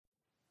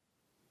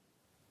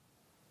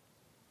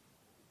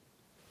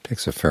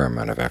takes a fair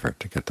amount of effort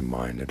to get the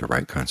mind into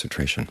right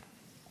concentration.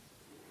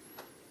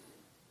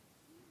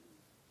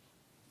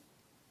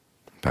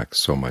 In fact,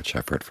 so much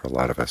effort for a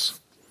lot of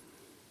us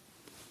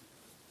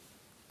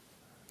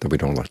that we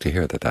don't like to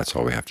hear that that's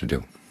all we have to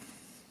do.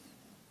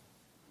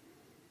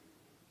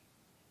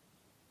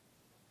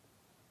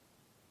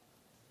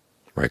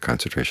 Right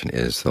concentration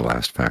is the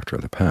last factor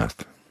of the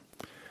path,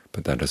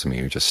 but that doesn't mean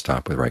you just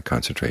stop with right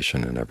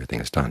concentration and everything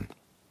is done.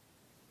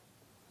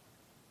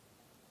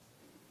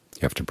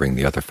 You have to bring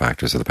the other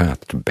factors of the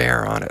path to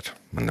bear on it.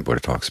 When the Buddha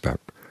talks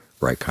about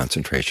right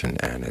concentration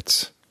and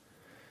its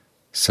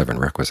 7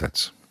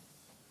 requisites,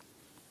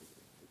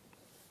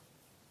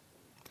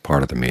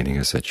 part of the meaning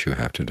is that you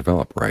have to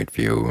develop right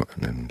view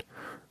and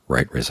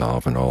right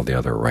resolve and all the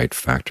other right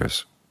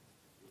factors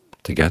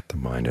to get the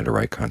mind into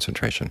right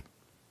concentration.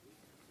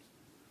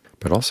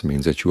 But it also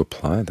means that you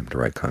apply them to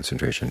right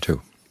concentration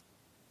too,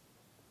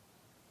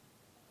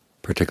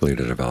 particularly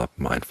to develop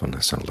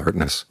mindfulness and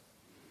alertness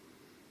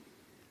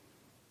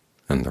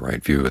and the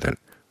right view that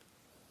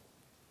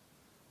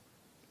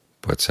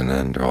puts an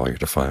end to all your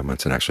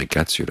defilements and actually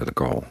gets you to the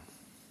goal.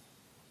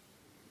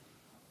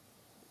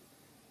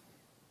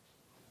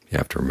 You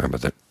have to remember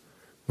that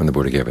when the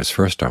Buddha gave his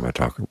first Dhamma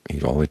talk,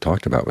 all he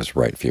talked about was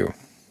right view.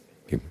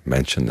 He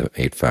mentioned the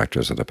 8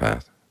 factors of the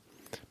path,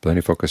 but then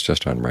he focused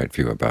just on right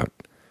view, about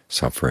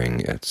suffering,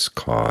 its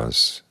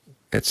cause,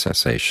 its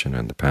cessation,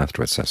 and the path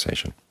to its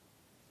cessation.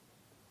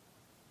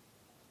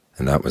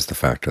 And that was the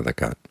factor that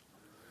got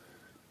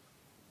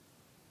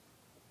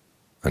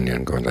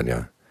Anyan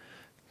Gondanya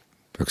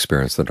to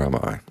experience the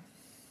Dhamma.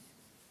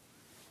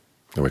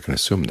 And we can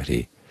assume that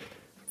he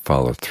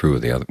followed through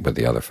with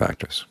the other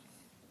factors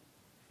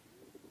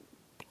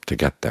to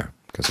get there,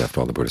 because after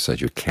all, the Buddha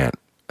says you can't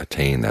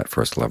attain that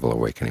first level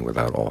awakening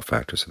without all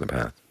factors of the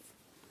path.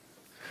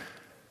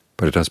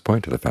 But it does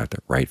point to the fact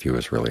that right view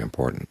is really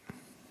important.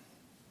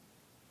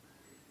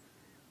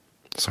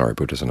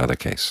 Sariputta is another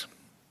case.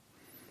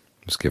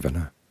 He was given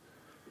a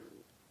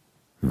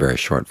very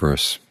short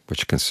verse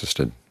which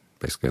consisted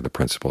basically of the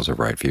principles of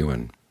right view,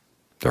 and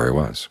there he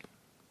was.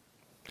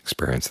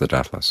 Experience the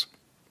deathless.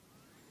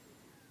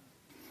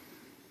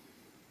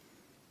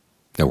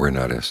 Now, we're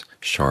not as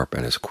sharp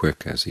and as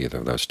quick as either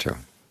of those two,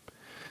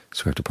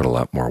 so we have to put a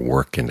lot more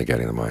work into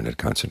getting the mind into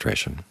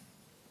concentration,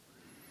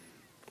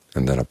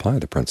 and then apply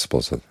the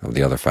principles of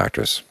the other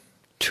factors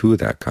to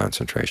that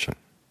concentration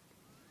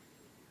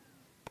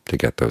to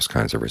get those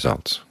kinds of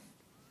results.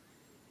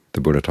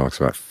 The Buddha talks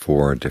about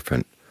 4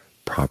 different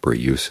proper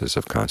uses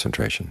of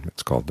concentration.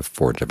 It's called the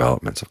 4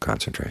 developments of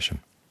concentration.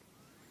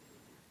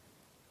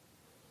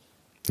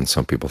 And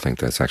some people think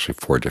that's actually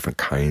 4 different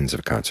kinds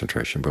of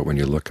concentration, but when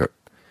you look at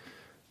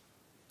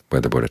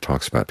where the Buddha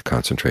talks about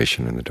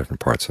concentration in the different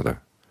parts of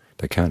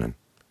the canon,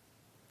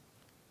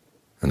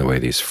 and the way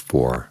these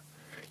 4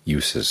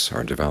 uses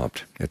are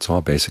developed, it's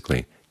all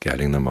basically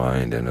getting the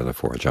mind into the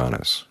 4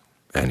 jhanas,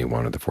 any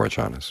one of the 4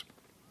 jhanas,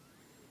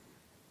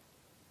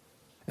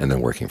 and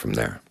then working from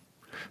there.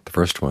 The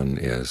first one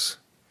is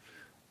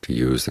to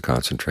use the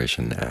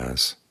concentration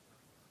as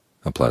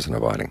a pleasant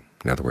abiding.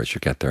 In other words,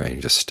 you get there and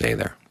you just stay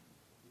there,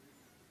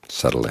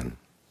 settle in.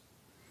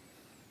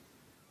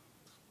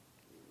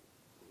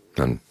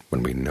 And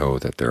when we know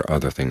that there are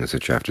other things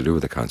that you have to do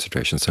with the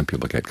concentration, some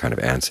people get kind of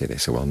antsy. They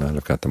say, well, now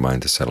I've got the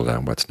mind to settle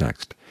down, what's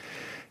next?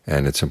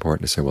 And it's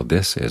important to say, well,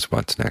 this is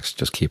what's next.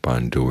 Just keep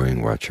on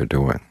doing what you're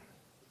doing.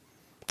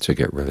 So you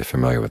get really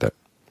familiar with it.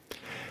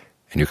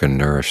 And you can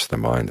nourish the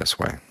mind this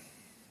way,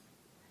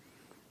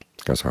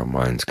 because our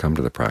minds come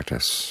to the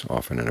practice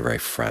often in a very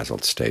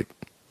frazzled state.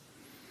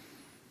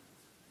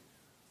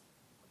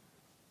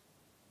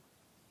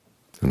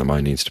 And the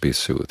mind needs to be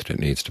soothed. It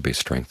needs to be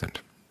strengthened.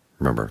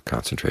 Remember,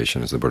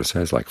 concentration, as the Buddha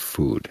says, is like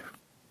food.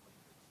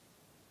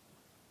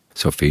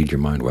 So feed your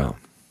mind well,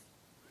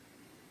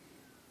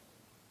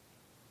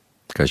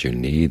 because you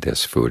need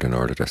this food in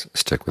order to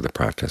stick with the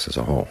practice as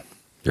a whole.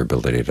 Your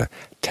ability to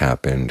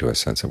tap into a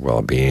sense of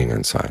well-being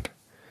inside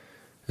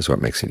is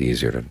what makes it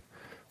easier to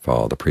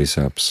follow the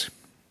precepts,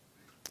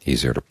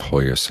 easier to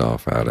pull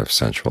yourself out of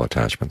sensual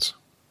attachments.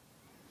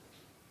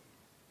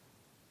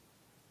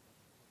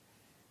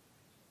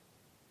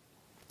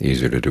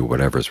 Easier to do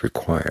whatever is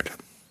required.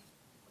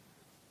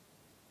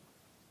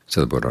 So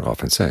the Buddha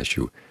often says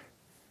you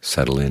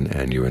settle in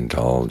and you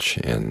indulge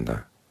in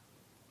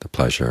the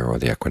pleasure or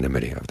the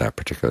equanimity of that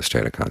particular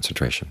state of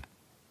concentration.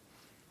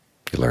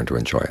 You learn to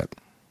enjoy it.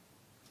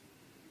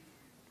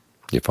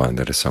 You find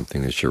that it's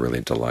something that you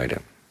really delight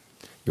in.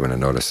 You want to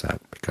notice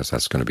that, because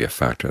that's going to be a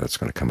factor that's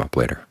going to come up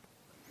later.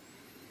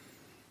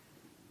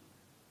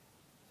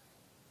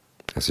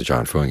 As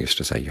John Fung used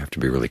to say, you have to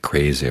be really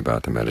crazy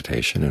about the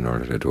meditation in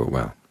order to do it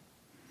well.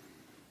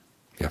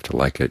 You have to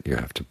like it. You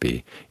have to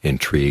be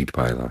intrigued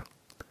by the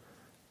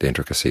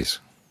intricacies.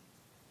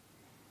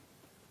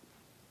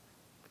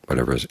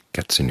 Whatever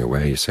gets in your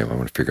way, you say, well, I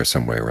want to figure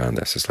some way around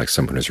this. It's like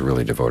someone who's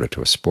really devoted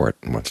to a sport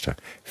and wants to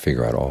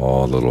figure out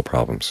all the little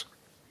problems,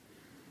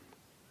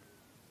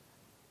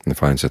 and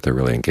finds that they're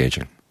really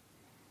engaging.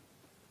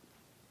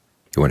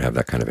 You want to have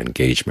that kind of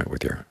engagement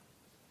with your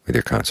with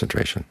your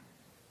concentration.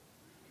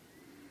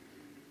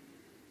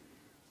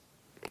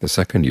 The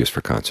second use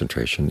for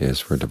concentration is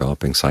for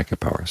developing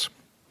psychic powers.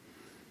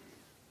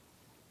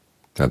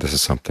 Now this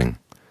is something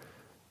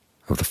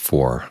of the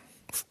four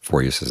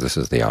uses. This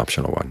is the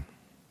optional one.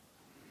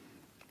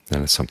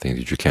 And it's something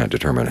that you can't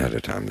determine ahead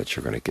of time, that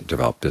you're going to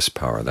develop this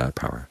power, that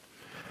power.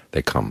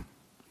 They come.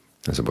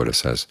 As the Buddha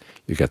says,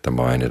 you get the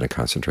mind in a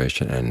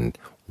concentration, and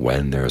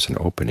when there's an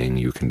opening,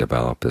 you can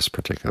develop this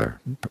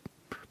particular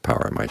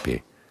power. It might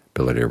be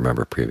ability to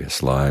remember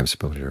previous lives,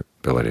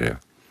 ability to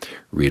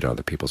read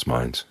other people's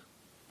minds.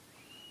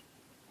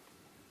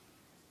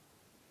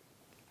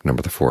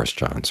 Remember, the forest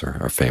Johns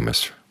are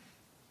famous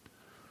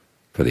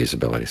for these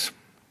abilities.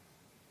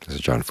 As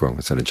John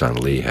Fuang said, John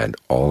Lee had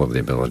all of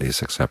the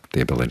abilities except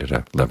the ability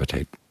to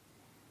levitate. It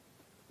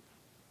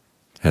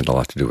had a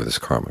lot to do with his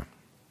karma.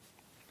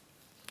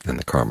 And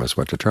the karma is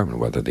what determined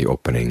whether the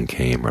opening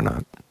came or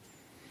not.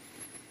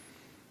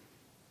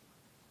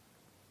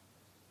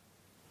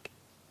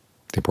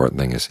 The important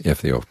thing is,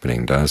 if the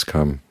opening does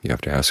come, you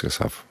have to ask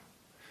yourself,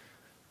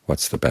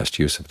 what's the best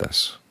use of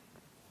this?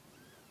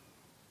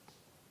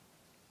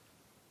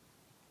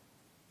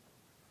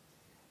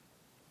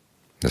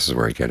 This is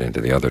where you get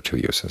into the other two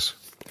uses.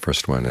 The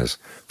first one is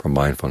for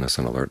mindfulness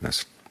and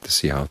alertness, to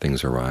see how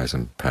things arise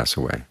and pass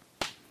away.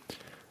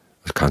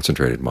 A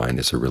concentrated mind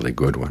is a really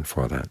good one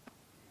for that.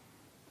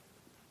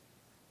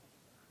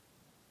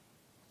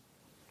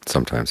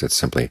 Sometimes it's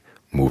simply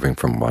moving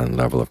from one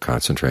level of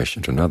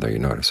concentration to another. You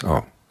notice,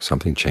 oh,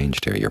 something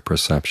changed here. Your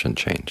perception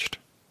changed.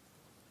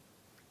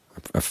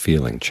 A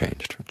feeling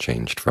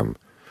changed from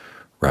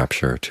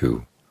rapture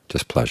to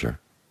displeasure,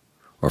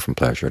 or from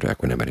pleasure to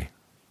equanimity.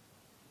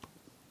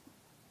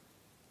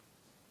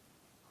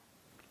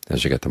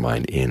 As you get the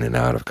mind in and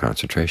out of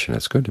concentration,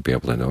 it's good to be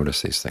able to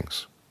notice these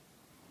things,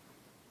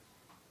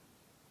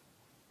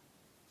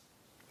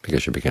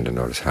 because you begin to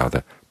notice how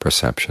the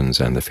perceptions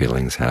and the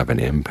feelings have an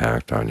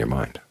impact on your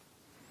mind.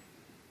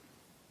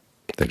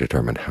 They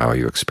determine how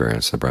you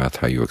experience the breath,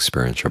 how you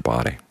experience your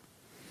body.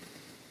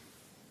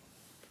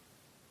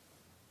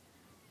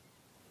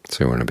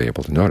 So you want to be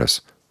able to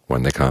notice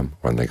when they come,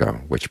 when they go,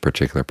 which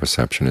particular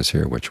perception is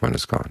here, which one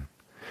is gone.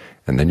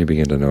 And then you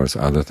begin to notice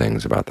other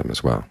things about them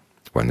as well.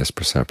 When this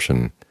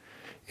perception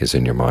is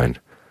in your mind,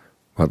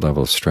 what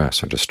level of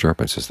stress or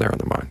disturbance is there in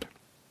the mind?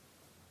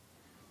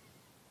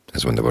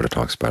 As when the Buddha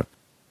talks about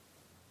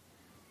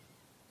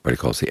what he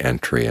calls the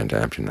entry into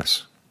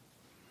emptiness.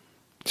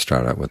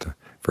 Start out with a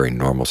very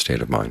normal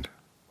state of mind.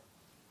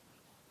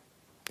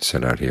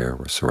 Sit out here,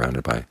 we're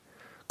surrounded by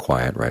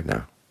quiet right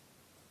now.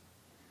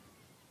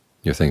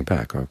 You think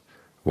back, a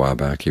while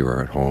back you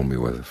were at home,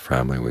 you were with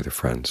family, with your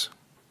friends.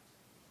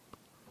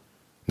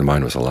 The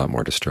mind was a lot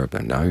more disturbed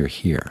then. Now you're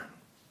here.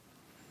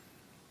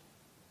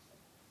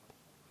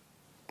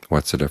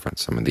 What's the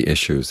difference? I mean, the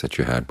issues that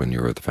you had when you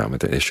were with the family,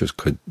 the issues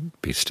could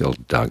be still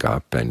dug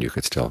up and you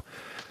could still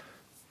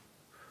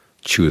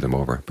chew them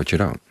over, but you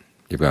don't.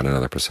 You've got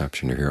another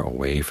perception. You're here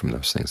away from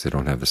those things. They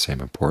don't have the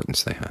same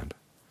importance they had.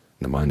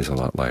 The mind is a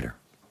lot lighter.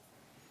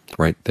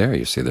 Right there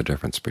you see the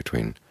difference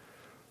between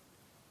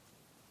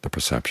the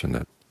perception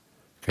that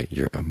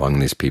you're among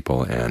these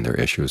people and their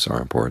issues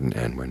are important,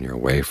 and when you're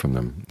away from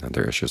them and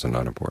their issues are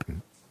not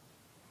important.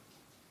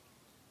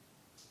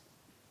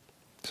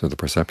 So the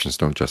perceptions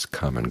don't just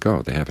come and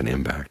go, they have an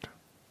impact.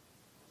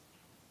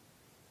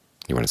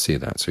 You want to see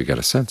that, so you get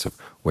a sense of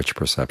which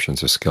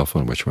perceptions are skillful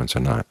and which ones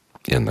are not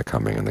in the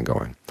coming and the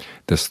going.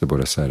 This, the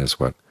Buddha said, is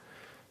what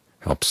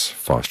helps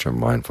foster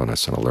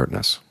mindfulness and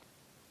alertness.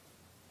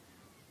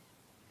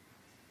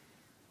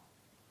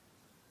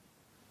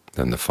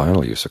 Then the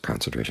final use of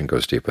concentration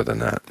goes deeper than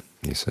that.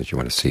 He says you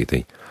want to see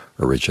the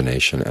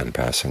origination and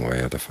passing away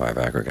of the five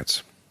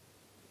aggregates: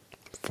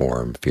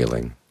 form,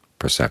 feeling,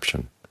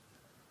 perception,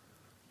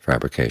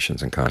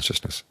 fabrications, and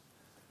consciousness.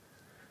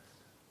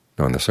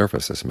 Now, on the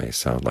surface, this may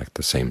sound like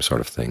the same sort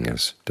of thing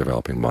as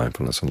developing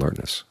mindfulness and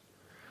alertness,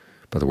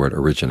 but the word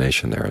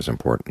origination there is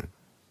important.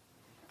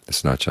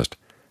 It's not just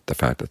the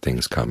fact that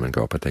things come and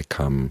go, but they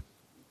come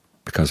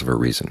because of a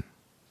reason.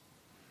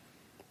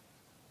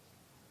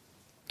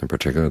 In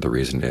particular, the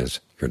reason is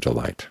your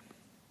delight.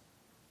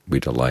 We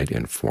delight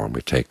in form.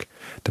 We take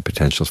the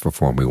potentials for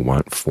form. We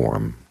want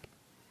form.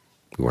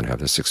 We want to have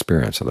this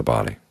experience of the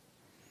body.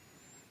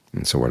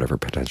 And so whatever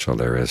potential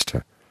there is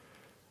to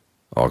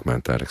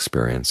augment that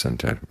experience and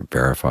to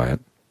verify it,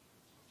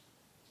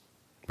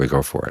 we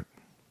go for it.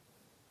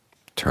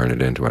 Turn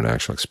it into an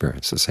actual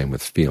experience. The same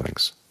with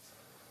feelings.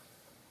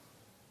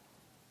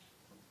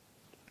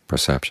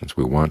 Perceptions.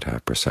 We want to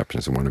have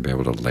perceptions. We want to be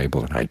able to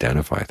label and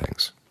identify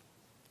things.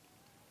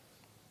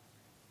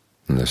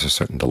 And there's a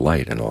certain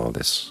delight in all of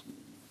this.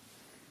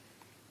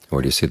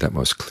 Where do you see that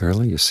most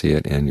clearly? You see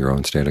it in your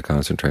own state of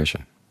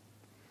concentration.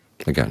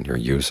 Again, you're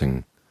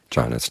using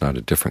jhana. It's not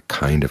a different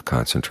kind of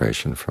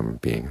concentration from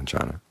being in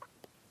jhana.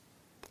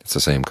 It's the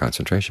same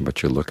concentration,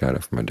 but you look at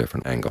it from a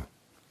different angle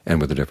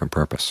and with a different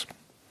purpose.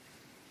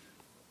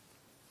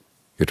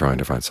 You're trying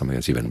to find something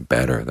that's even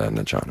better than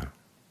the jhana.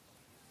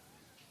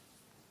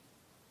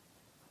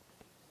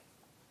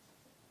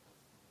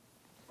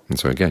 And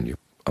so again, you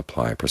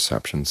apply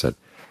perceptions that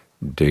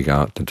dig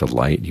out the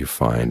delight you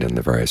find in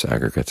the various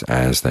aggregates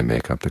as they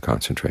make up the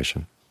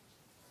concentration,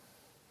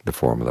 the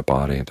form of the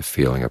body, the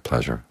feeling of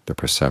pleasure, the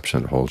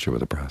perception that holds you with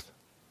the breath,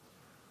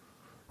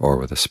 or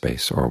with the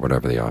space, or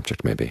whatever the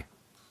object may be,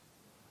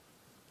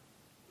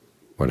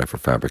 whatever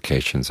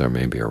fabrications there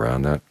may be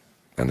around that,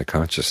 and the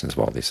consciousness of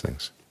all these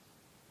things.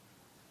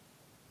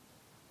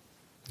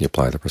 You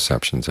apply the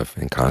perceptions of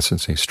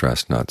inconstancy,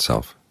 stress, not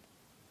self.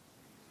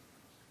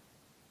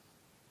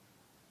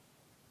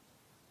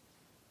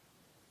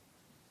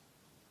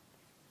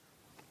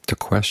 To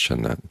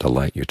question that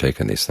delight you take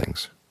in these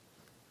things.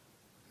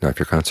 Now, if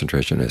your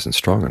concentration isn't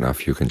strong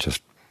enough, you can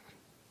just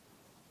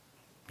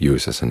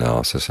use this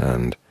analysis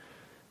and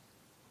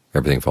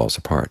everything falls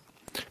apart.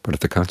 But if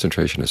the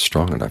concentration is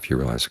strong enough, you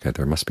realize, okay,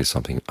 there must be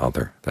something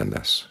other than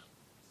this.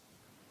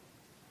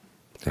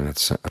 And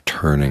it's a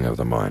turning of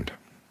the mind,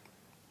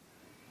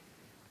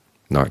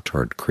 not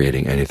toward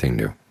creating anything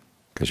new,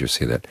 because you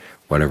see that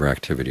whatever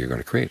activity you're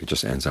going to create, it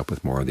just ends up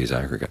with more of these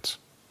aggregates.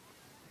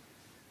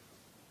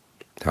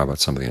 How about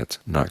something that's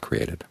not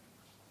created?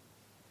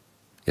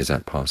 Is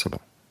that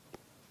possible?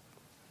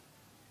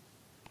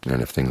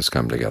 And if things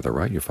come together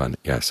right, you find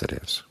that yes, it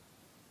is.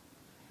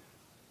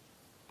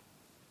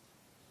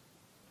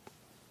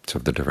 So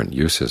of the different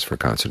uses for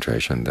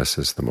concentration, this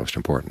is the most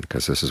important,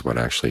 because this is what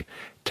actually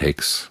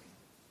takes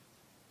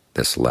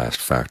this last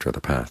factor of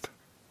the path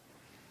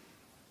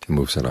and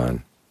moves it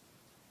on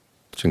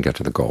so you can get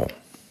to the goal.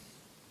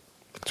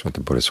 That's what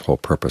the Buddha's whole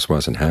purpose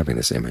was in having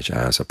this image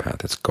as a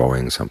path. It's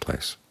going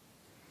someplace.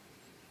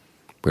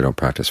 We don't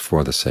practice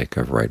for the sake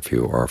of right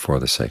view or for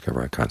the sake of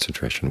right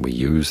concentration. We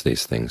use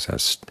these things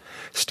as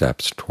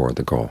steps toward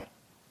the goal,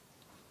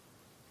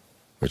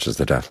 which is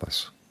the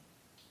deathless,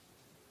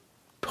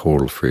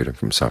 total freedom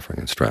from suffering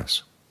and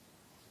stress.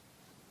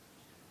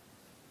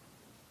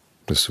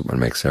 This is what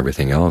makes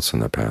everything else in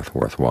the path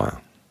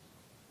worthwhile.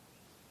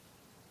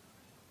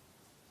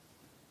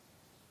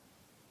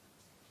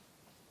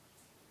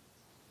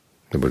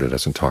 The Buddha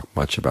doesn't talk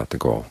much about the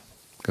goal,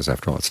 because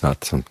after all, it's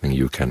not something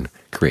you can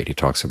create. He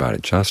talks about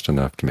it just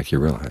enough to make you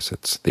realize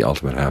it's the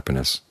ultimate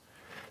happiness,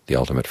 the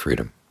ultimate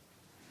freedom.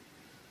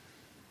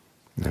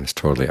 And it's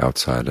totally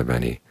outside of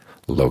any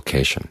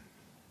location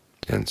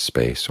in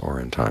space or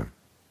in time,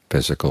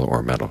 physical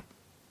or mental.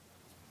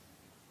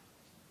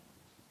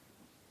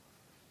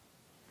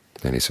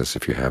 And he says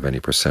if you have any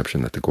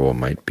perception that the goal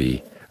might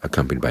be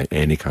accompanied by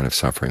any kind of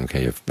suffering,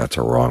 okay, that's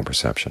a wrong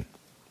perception.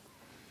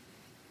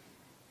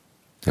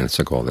 And it's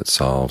a goal that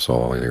solves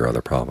all your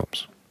other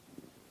problems.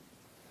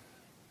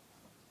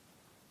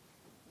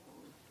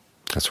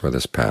 That's where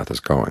this path is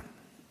going.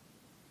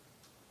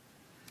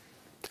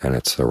 And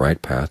it's the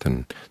right path,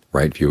 and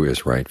right view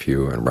is right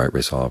view, and right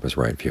resolve is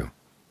right view,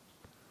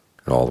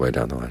 and all the way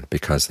down the line,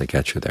 because they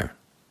get you there.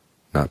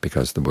 Not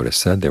because the Buddha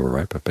said they were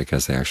right, but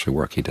because they actually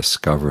work. He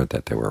discovered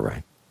that they were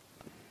right.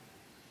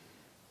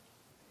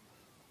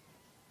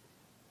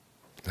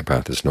 The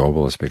path is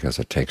noble is because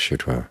it takes you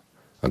to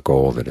a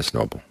goal that is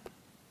noble.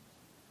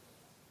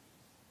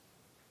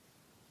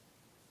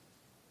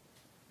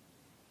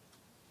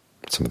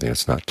 Something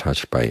that's not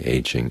touched by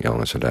aging,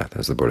 illness, or death.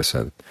 As the Buddha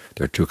said,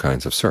 there are two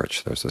kinds of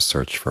search. There's a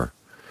search for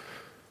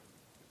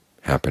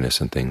happiness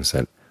in things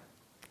that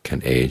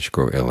can age,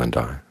 grow ill, and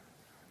die.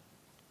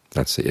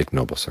 That's the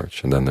ignoble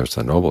search. And then there's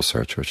the noble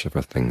search, which is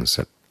for things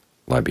that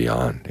lie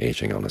beyond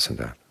aging, illness, and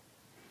death.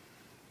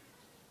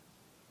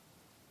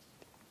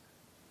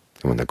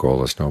 And when the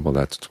goal is noble,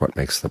 that's what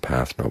makes the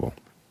path noble.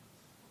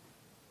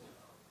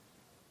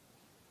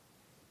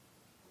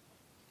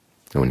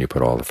 And when you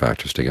put all the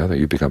factors together,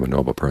 you become a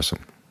noble person.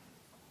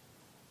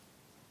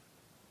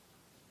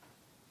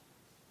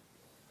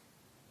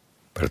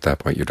 But at that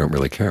point, you don't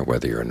really care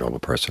whether you're a noble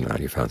person or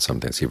not. You found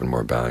something that's even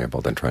more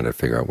valuable than trying to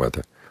figure out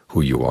who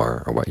you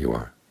are or what you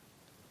are.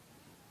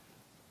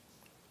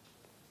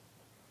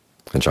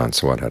 And John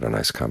Swat had a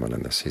nice comment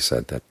on this. He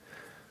said that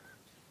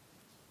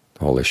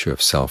the whole issue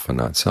of self and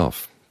not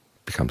self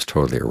becomes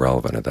totally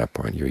irrelevant at that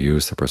point. You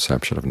use the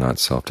perception of not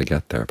self to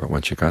get there, but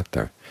once you got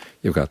there,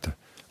 you've got the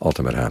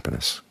ultimate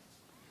happiness.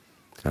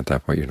 At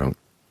that point, you don't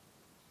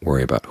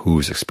worry about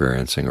who's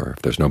experiencing or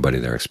if there's nobody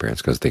there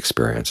experiencing, because the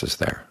experience is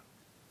there.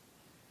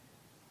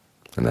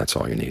 And that's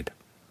all you need.